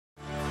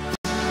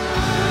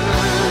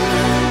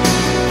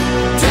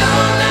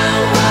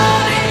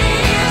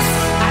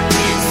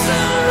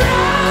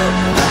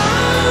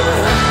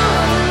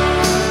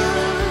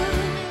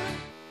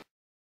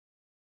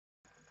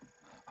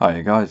Hi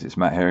guys, it's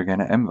Matt here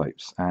again at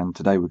M-vapes, and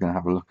today we're going to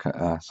have a look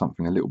at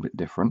something a little bit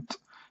different.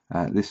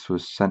 This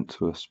was sent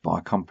to us by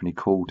a company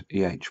called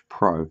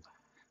Ehpro.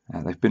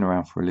 They've been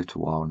around for a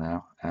little while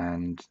now,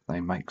 and they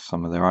make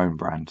some of their own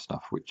brand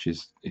stuff, which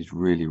is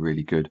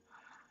really good.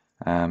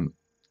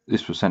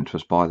 This was sent to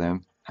us by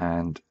them,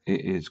 and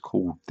it is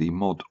called the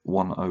Mod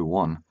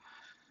 101.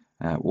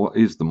 What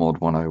is the Mod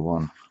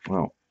 101?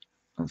 Well,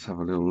 let's have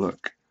a little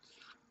look.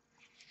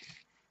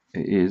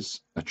 It is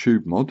a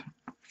tube mod,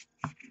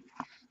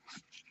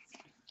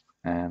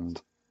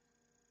 and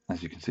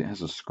as you can see, it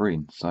has a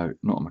screen, so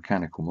not a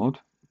mechanical mod,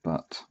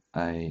 but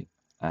a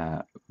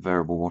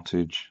variable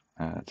wattage,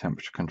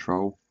 temperature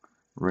control,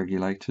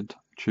 regulated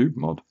tube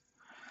mod.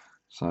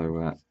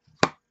 So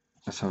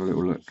let's have a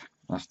little look.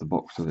 That's the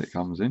box that it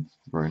comes in.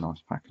 Very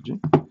nice packaging.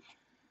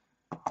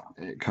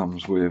 It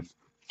comes with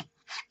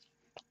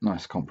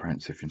nice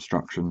comprehensive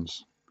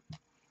instructions,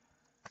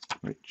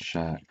 which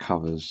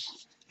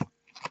covers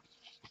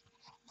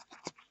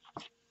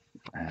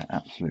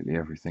absolutely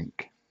everything.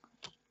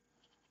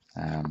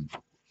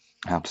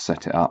 How to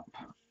set it up,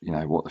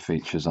 what the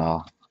features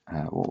are,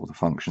 what all the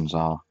functions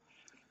are.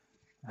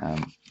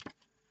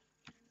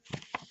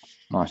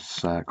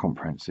 Nice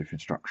comprehensive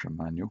instruction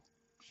manual.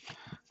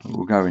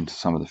 We'll go into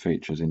some of the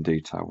features in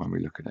detail when we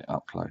look at it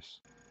up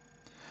close.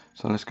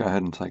 So let's go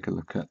ahead and take a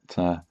look at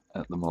the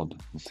mod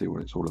and see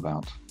what it's all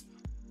about.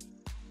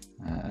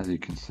 As you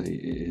can see,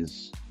 it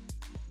is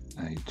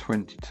a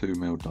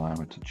 22mm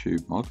diameter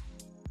tube mod,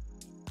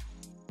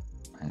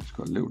 and it's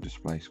got a little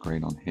display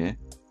screen on here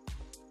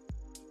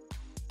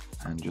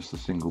and just a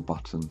single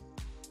button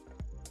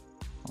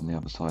on the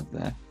other side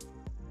there.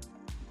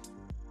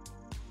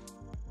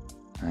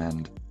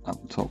 And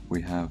at the top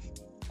we have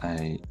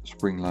a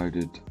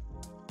spring-loaded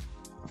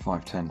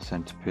 510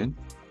 centre pin.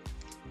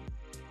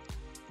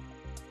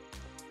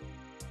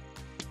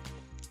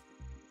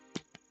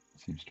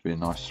 Seems to be a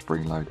nice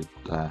spring-loaded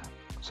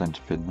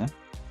centre pin there.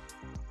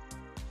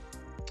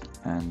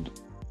 And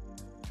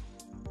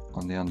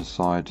on the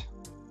underside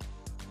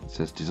it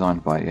says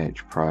designed by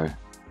Ehpro,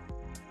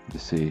 the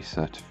CE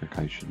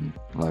certification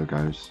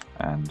logos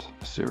and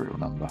a serial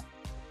number.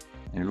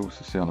 You'll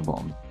also see on the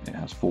bottom it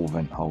has 4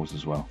 vent holes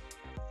as well.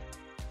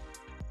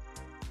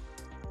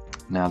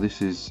 Now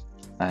this is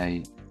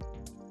a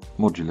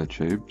modular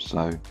tube,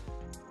 so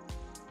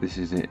this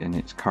is it in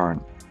its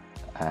current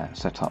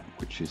setup,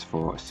 which is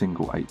for a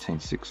single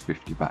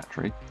 18650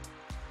 battery,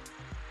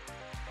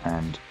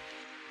 and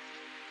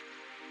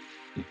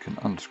you can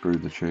unscrew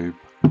the tube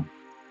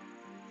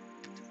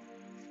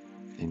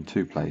in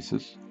 2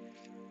 places,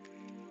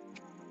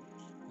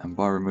 and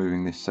by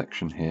removing this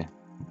section here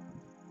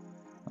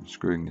and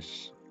screwing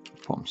this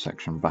bottom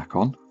section back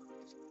on,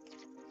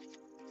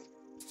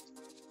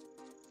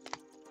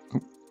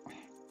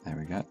 there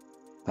we go,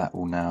 that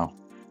will now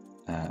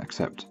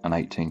accept an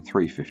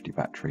 18350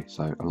 battery,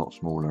 so a lot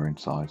smaller in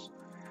size.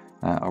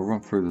 I'll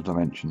run through the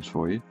dimensions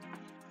for you.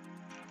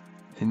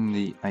 In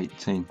the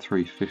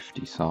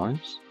 18350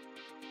 size,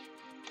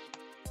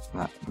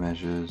 that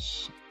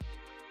measures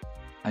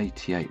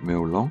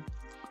 88mm long,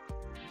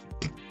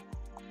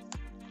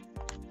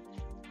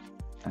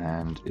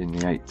 and in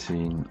the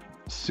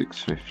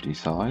 18650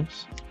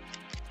 size,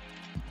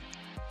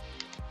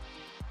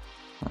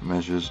 that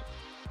measures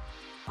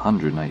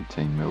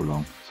 118mm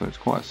long, so it's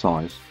quite a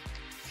size.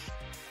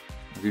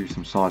 I'll give you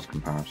some size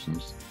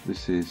comparisons.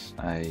 This is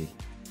a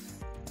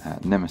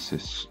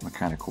Nemesis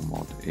mechanical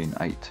mod in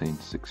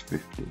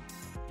 18650.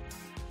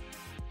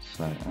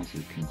 So as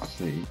you can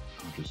see,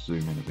 I'll just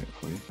zoom in a bit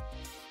for you.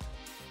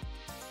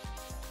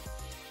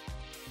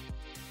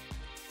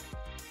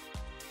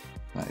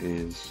 That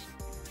is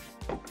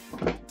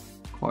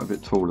quite a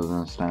bit taller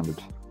than a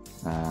standard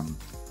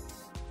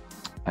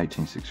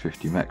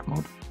 18650 mech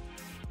mod.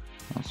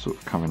 That's sort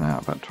of coming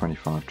out about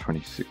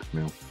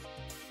 25-26mm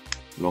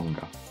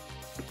longer.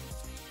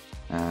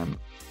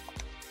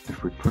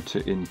 If we put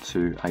it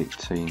into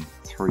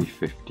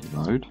 18350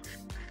 mode,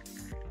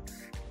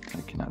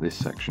 taking out this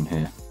section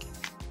here,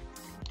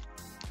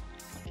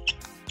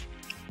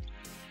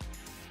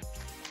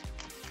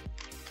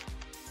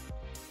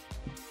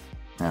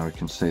 now we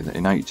can see that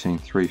in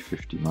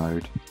 18350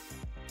 mode,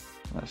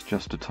 that's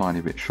just a tiny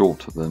bit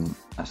shorter than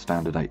a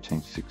standard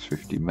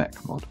 18650 mech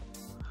mod.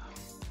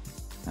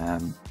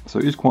 So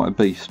it is quite a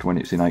beast when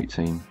it's in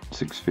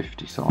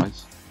 18650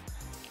 size,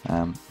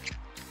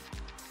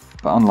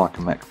 but unlike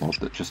a mech mod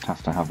that just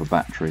has to have a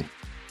battery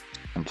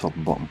and top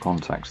and bottom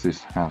contacts, this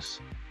has,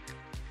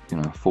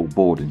 a full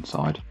board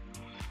inside.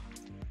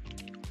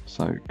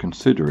 So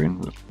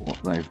considering that what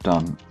they've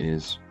done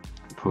is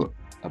put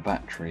a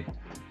battery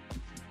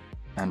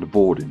and a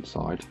board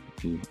inside,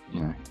 if you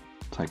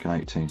take an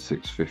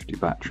 18650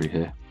 battery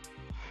here,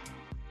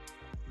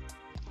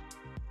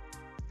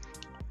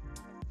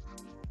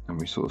 and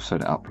we sort of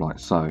set it up like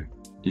so,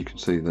 you can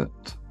see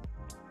that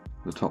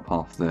the top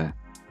half there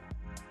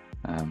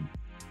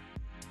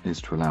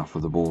is to allow for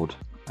the board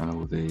and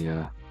all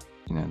the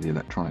the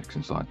electronics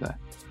inside there.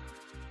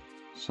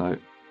 So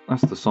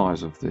that's the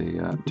size of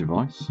the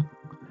device.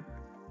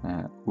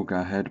 We'll go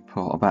ahead,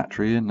 put our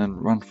battery in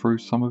and run through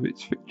some of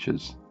its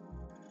features.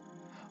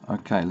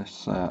 Okay,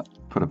 let's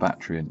put a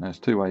battery in. There's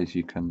two ways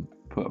you can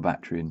put a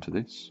battery into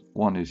this.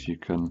 One is you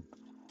can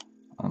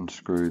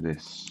unscrew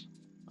this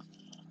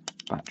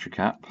battery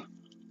cap,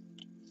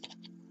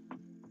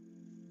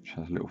 which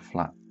has a little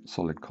flat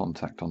solid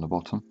contact on the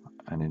bottom,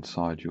 and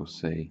inside you'll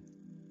see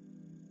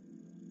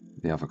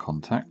the other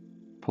contact.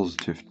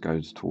 Positive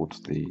goes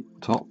towards the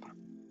top,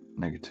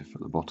 negative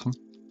at the bottom.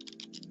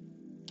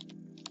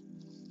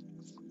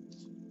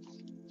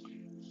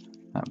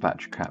 That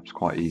battery cap's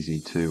quite easy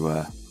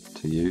to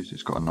use.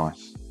 It's got a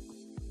nice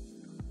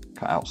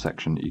cut out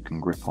section that you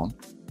can grip on.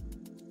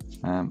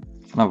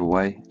 Another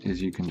way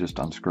is you can just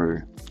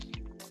unscrew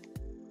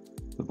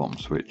the bottom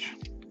switch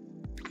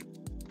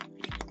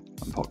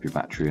and pop your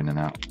battery in and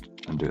out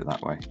and do it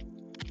that way.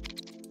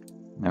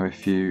 Now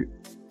if you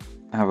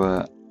have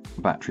a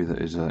battery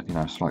that is a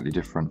slightly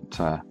different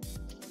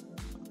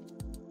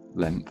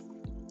length,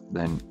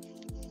 then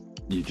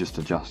you just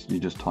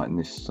tighten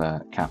this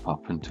cap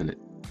up until it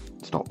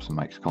stops and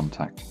makes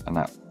contact, and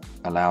that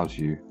allows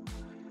you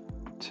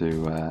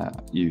to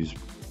use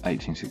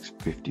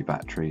 18650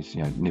 batteries,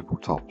 nipple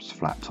tops,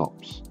 flat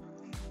tops,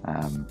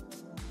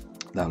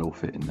 they'll all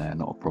fit in there,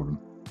 not a problem.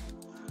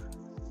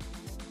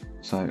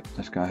 So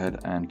let's go ahead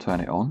and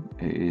turn it on.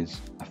 It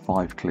is a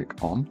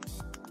 5-click on,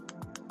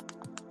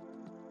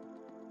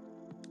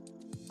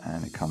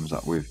 and it comes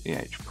up with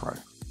Ehpro.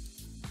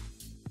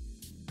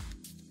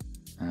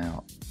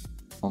 Now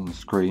on the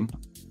screen,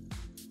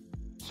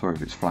 sorry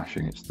if it's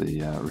flashing, it's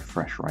the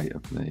refresh rate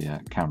of the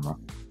camera.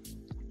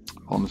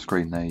 On the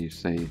screen there you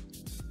see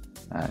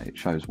it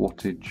shows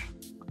wattage,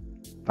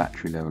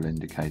 battery level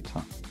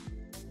indicator,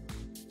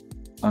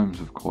 ohms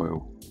of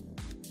coil,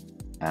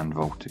 and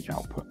voltage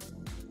output.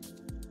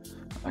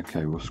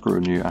 Okay, we'll screw a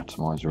new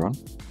atomizer on,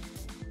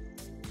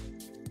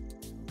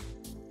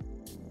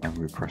 and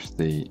we press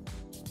the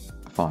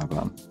fire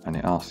button, and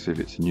it asks if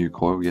it's a new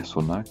coil, yes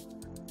or no.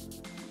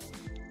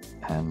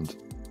 And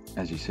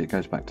as you see, it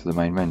goes back to the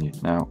main menu.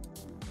 Now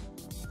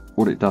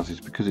what it does is,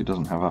 because it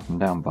doesn't have up and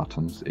down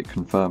buttons, it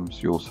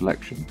confirms your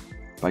selection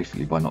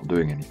basically by not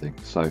doing anything.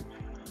 So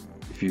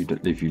if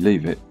you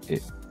leave it,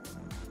 it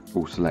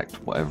will select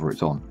whatever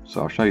it's on.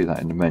 So I'll show you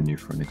that in the menu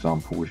for an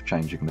example with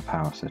changing the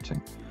power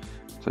setting.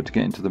 So to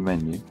get into the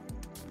menu,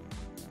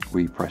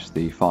 we press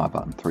the fire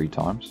button 3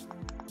 times,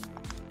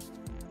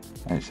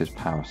 and it says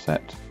power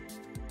set.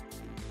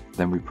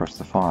 Then we press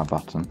the fire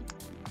button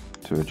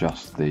to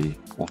adjust the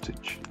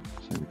wattage.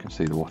 So we can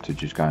see the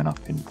wattage is going up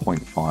in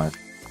 0.5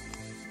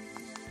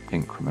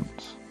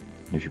 increments.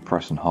 And if you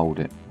press and hold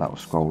it, that will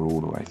scroll all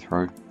the way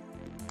through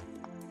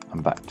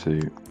and back to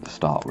the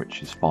start,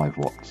 which is 5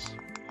 watts.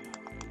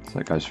 So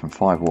it goes from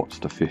 5 watts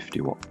to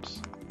 50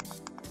 watts.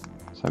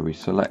 So we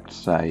select,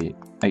 say,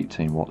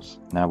 18 watts.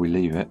 Now we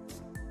leave it,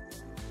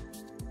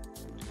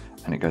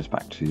 and it goes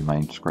back to the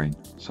main screen.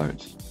 So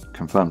it's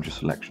confirmed your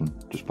selection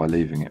just by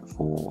leaving it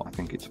for, I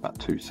think it's about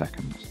 2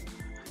 seconds.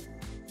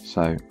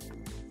 So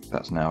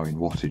that's now in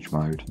wattage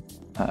mode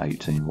at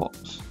 18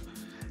 watts.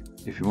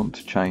 If you want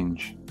to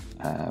change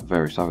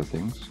various other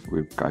things,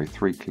 we go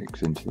 3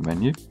 clicks into the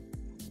menu,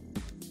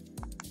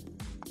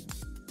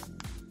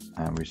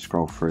 and we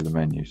scroll through the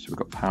menu. So we've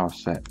got power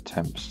set,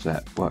 temp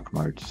set, work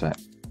mode set,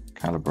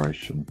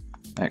 calibration,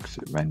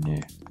 exit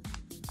menu,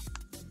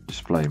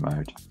 display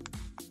mode.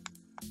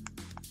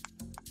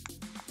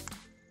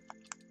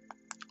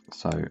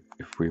 So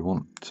if we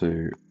want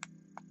to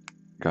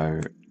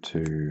go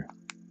to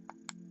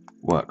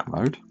work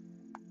mode,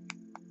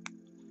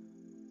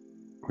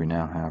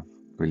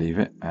 we leave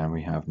it, and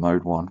we have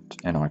mode 1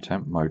 NI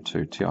temp, mode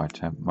 2 TI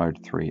temp, mode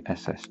 3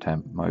 SS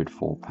temp, mode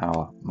 4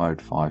 power,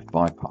 mode 5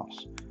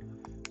 bypass.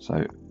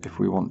 So if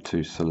we want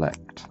to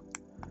select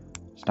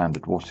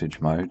standard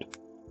wattage mode,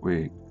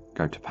 we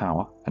go to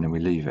power, and then we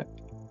leave it,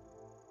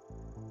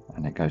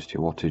 and it goes to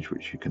your wattage,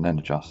 which you can then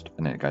adjust,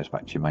 and then it goes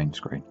back to your main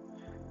screen.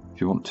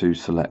 If you want to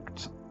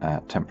select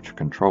temperature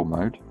control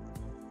mode,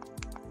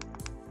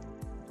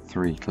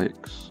 3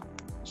 clicks,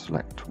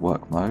 select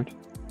work mode,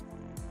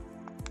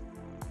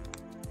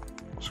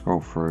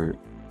 scroll through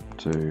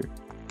to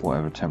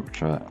whatever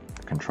temperature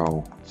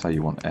control. Say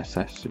you want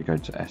SS, so you go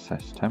to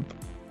SS temp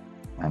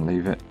and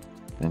leave it.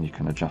 Then you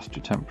can adjust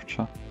your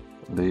temperature,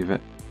 leave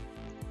it,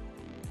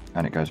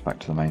 and it goes back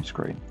to the main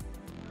screen.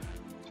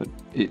 So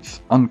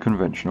it's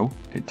unconventional,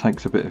 it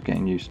takes a bit of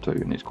getting used to,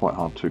 and it's quite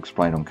hard to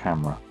explain on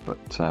camera,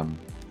 but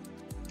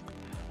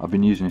I've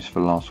been using this for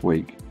the last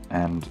week,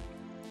 and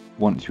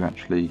once you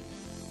actually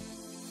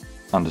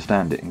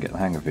understand it and get the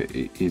hang of it,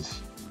 it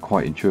is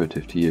quite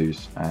intuitive to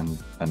use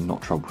and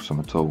not troublesome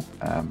at all.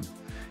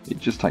 It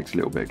just takes a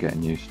little bit of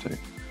getting used to.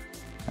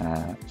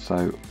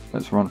 So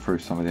let's run through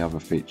some of the other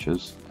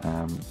features.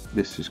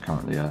 This is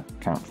currently a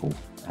countful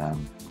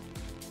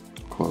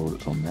coil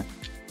that's on there.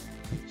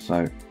 So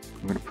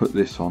I'm going to put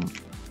this on,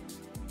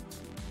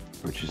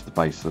 which is the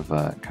base of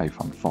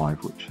K-Fun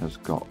 5, which has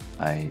got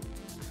a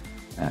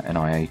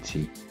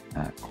NI80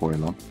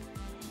 coil on.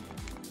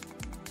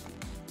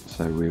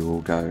 So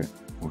we'll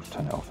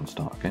turn it off and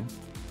start again.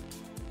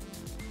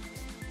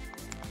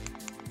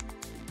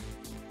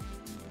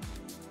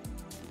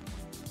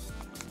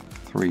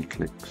 3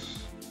 clicks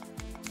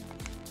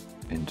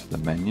into the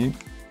menu,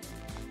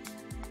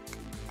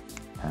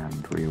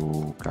 and we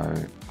will go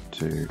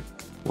to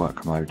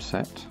work mode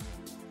set,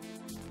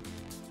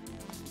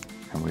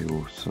 and we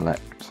will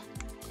select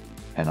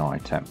NI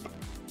temp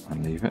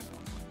and leave it.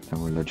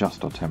 Then we'll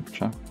adjust our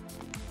temperature.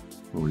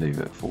 We'll leave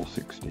it at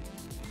 460.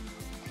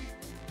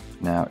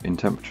 Now in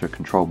temperature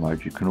control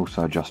mode you can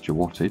also adjust your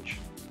wattage.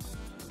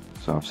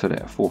 So I've set it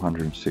at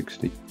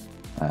 460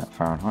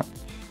 Fahrenheit,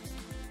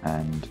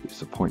 and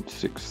it's a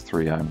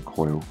 0.63 ohm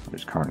coil.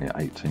 It's currently at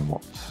 18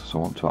 watts, so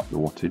I want to up the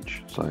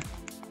wattage. So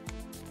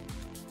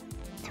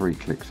 3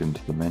 clicks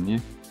into the menu.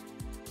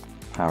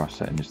 Power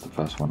setting is the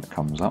first one that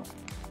comes up.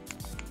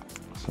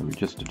 So we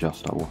just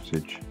adjust our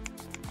wattage.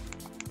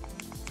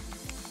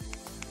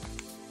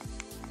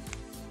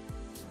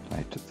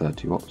 Say to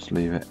 30 watts,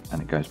 leave it,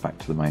 and it goes back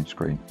to the main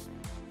screen.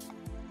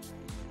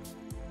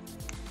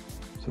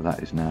 So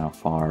that is now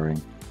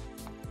firing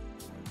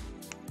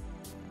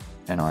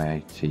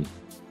NI80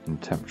 in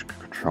temperature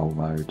control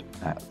mode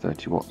at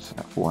 30 watts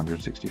at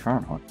 460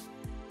 Fahrenheit.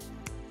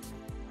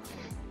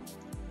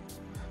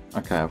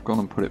 Okay, I've gone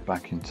and put it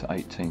back into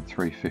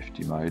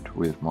 18350 mode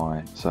with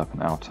my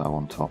Serpent Alto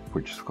on top,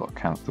 which has got a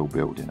Canthil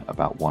build in at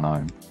about 1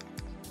 ohm.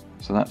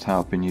 So that's how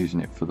I've been using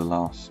it for the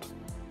last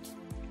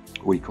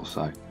week or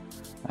so.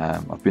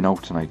 I've been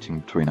alternating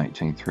between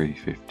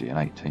 18350 and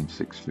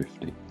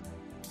 18650.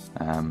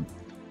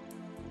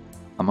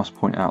 I must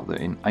point out that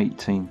in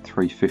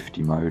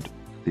 18350 mode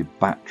the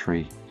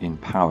battery in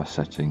power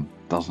setting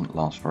doesn't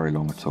last very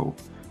long at all.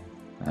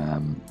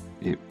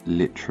 It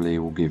literally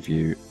will give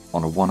you,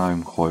 on a 1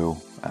 ohm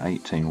coil at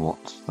 18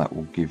 watts, that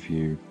will give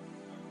you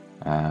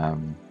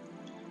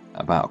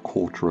about a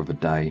quarter of a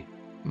day,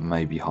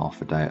 maybe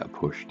half a day at a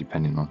push,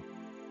 depending on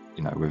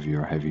whether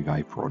you're a heavy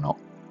vapor or not.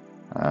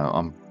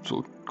 I'm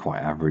sort of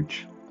quite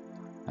average,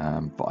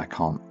 but I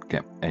can't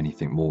get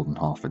anything more than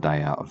half a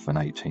day out of an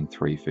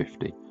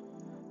 18350.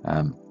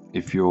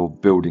 If you're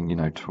building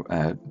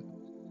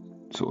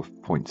sort of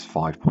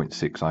 0.5,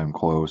 0.6 ohm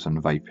coils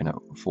and vaping at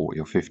 40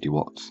 or 50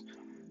 watts,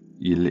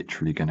 you're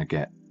literally going to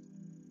get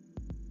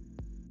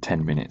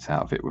 10 minutes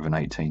out of it with an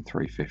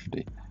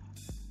 18350.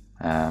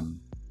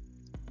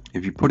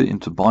 If you put it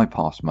into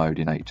bypass mode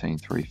in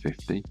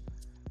 18350,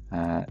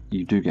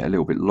 you do get a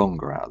little bit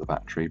longer out of the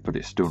battery, but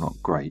it's still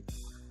not great.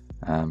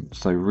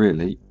 So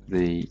really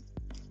the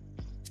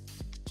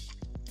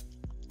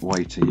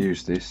way to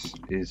use this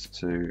is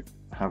to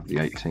have the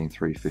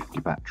 18350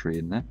 battery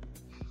in there,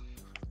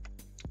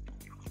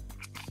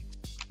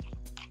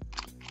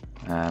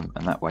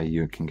 and that way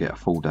you can get a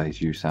full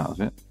day's use out of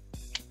it.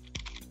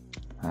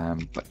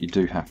 But you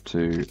do have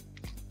to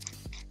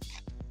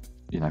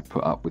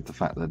put up with the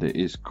fact that it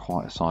is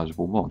quite a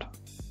sizable mod.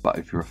 But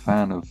if you're a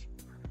fan of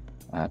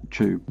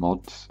tube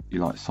mods,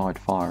 you like side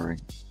firing,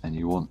 and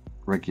you want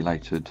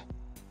regulated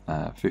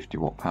 50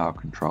 watt power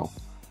control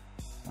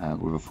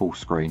with a full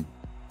screen,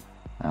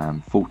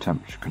 full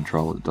temperature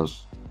control that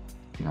does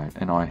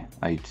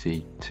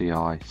NI80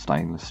 Ti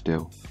stainless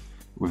steel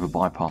with a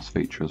bypass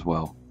feature as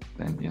well,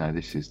 then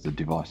this is the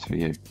device for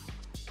you.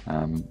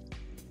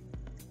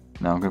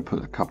 Now I'm going to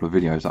put a couple of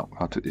videos up.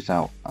 I took this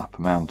out up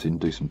a mountain,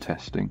 do some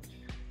testing.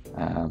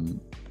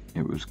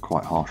 It was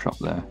quite harsh up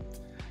there,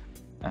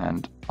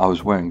 and I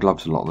was wearing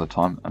gloves a lot of the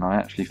time, and I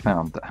actually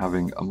found that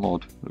having a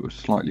mod that was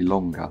slightly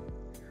longer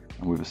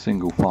and with a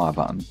single fire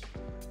button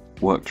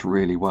worked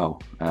really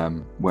well,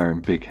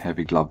 wearing big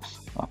heavy gloves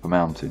up a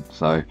mountain.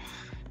 So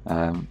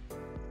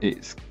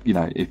it's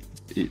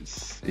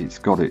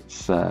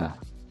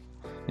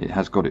it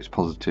has got its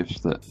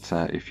positives,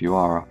 that if you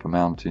are up a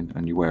mountain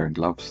and you're wearing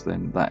gloves,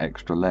 then that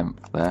extra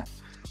length there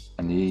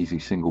and the easy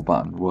single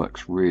button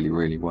works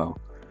really well.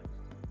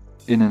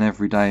 In an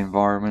everyday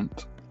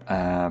environment,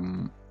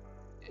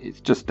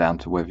 it's just down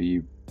to whether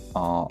you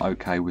are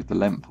okay with the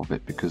length of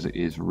it, because it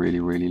is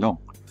really long.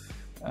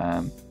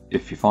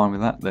 If you're fine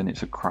with that, then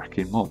it's a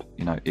cracking mod.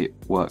 It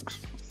works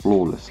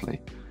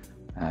flawlessly.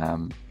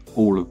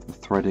 All of the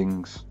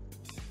threadings,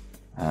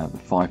 the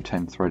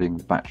 510 threading,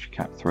 the battery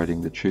cap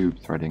threading, the tube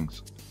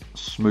threadings,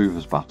 smooth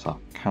as butter.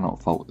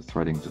 Cannot fault the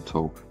threadings at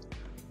all.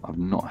 I've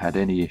not had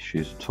any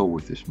issues at all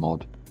with this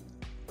mod.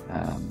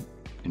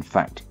 In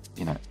fact,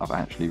 I've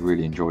actually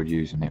really enjoyed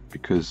using it,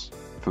 because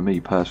for me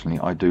personally,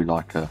 I do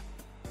like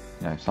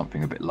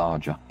something a bit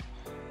larger.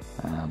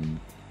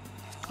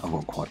 I've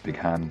got quite big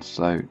hands,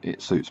 so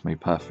it suits me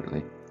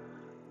perfectly.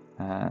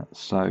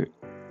 So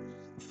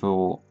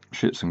for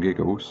shits and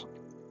giggles,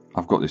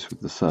 I've got this with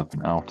the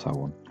Serpent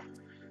Alto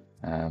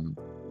on.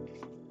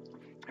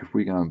 If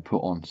we go and put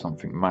on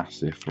something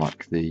massive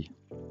like the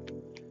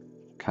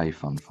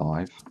K-Fun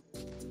 5,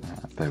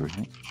 bear with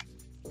me.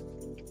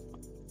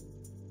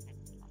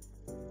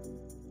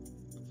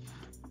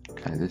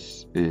 Okay,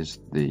 this is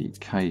the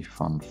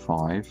K-Fun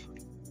 5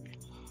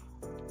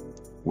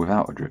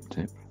 without a drip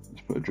tip.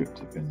 Let's put a drip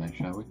tip in there,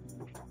 shall we?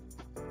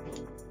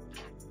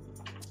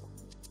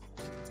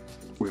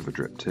 With a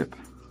drip tip.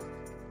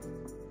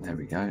 There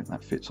we go,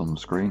 that fits on the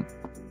screen.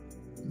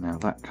 Now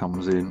that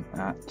comes in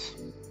at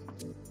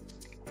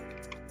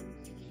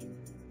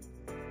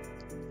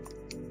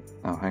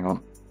Oh, hang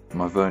on,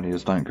 my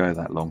verniers don't go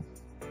that long.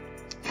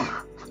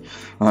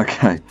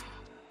 Okay,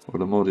 well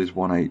the mod is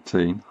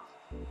 118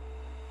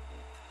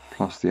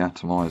 plus the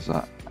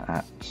atomizer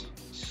at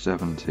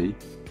 70,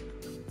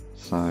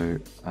 so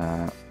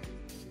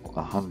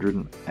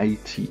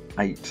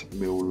 188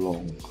 mil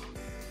long.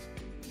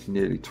 It's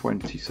nearly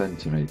 20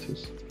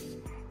 centimeters.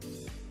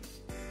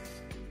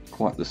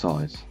 Quite the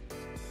size.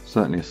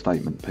 Certainly a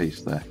statement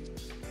piece there.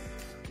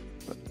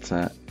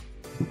 But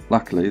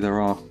luckily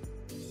there are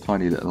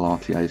tiny little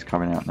RTAs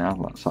coming out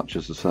now, such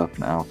as the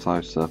Serpent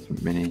Alto,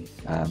 Serpent Mini,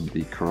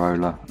 the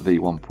Corolla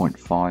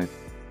V1.5,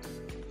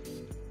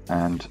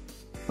 and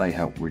they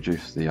help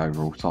reduce the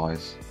overall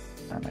size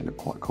and they look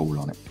quite cool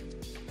on it.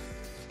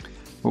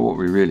 But what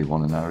we really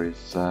want to know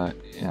is,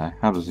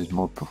 how does this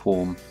mod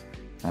perform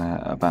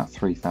at about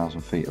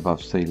 3,000 feet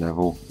above sea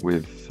level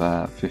with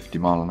 50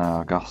 mile an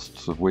hour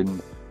gusts of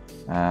wind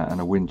and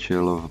a wind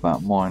chill of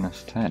about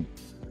 -10?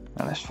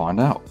 Now let's find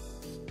out.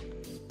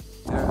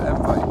 Here at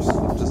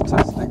M-vapes, just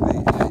testing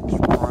the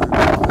Ehpro.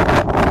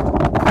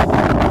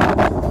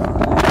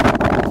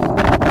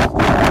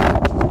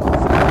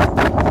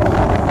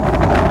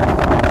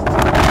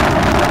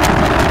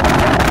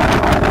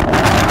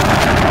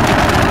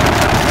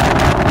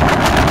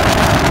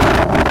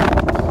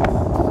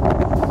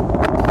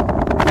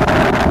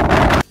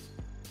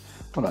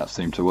 Well, that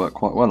seemed to work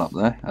quite well up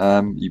there.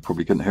 You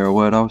probably couldn't hear a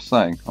word I was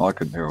saying. I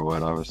couldn't hear a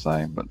word I was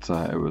saying, but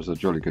it was a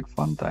jolly good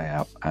fun day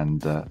out, and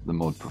the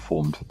mod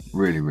performed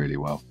really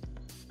well.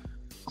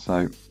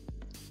 So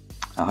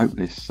I hope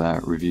this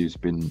review's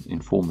been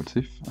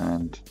informative,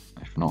 and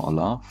if not, a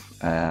laugh.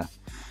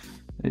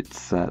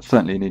 It's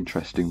certainly an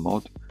interesting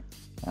mod.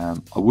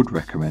 I would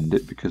recommend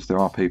it because there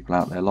are people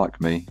out there like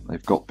me.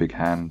 They've got big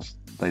hands,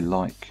 they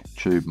like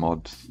tube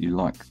mods, you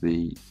like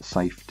the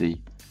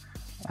safety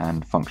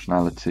and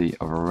functionality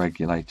of a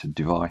regulated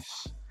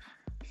device.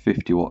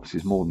 50 watts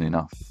is more than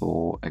enough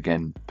for,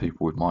 again,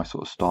 people with my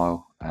sort of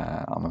style.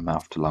 I'm a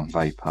mouth to lung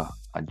vapor.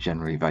 I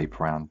generally vape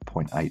around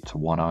 0.8 to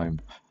 1 ohm.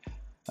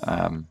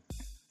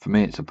 For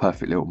me it's a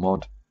perfect little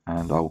mod,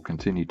 and I will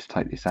continue to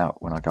take this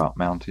out when I go up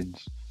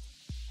mountains.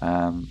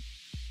 Yeah,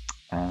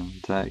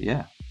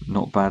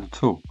 not bad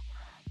at all.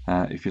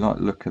 If you like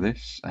the look of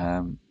this,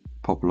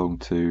 pop along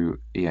to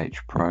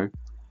Ehpro.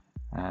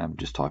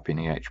 Just type in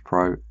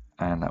Ehpro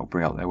and that will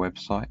bring up their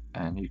website,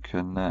 and you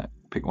can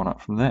pick one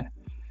up from there.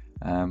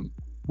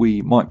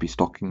 We might be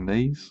stocking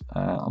these,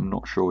 I'm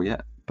not sure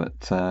yet,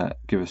 but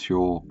give us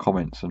your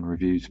comments and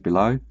reviews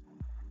below,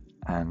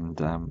 and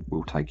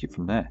we'll take it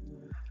from there.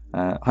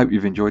 Hope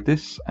you've enjoyed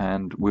this,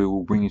 and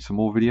we'll bring you some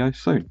more videos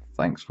soon.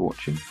 Thanks for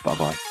watching. Bye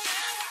bye.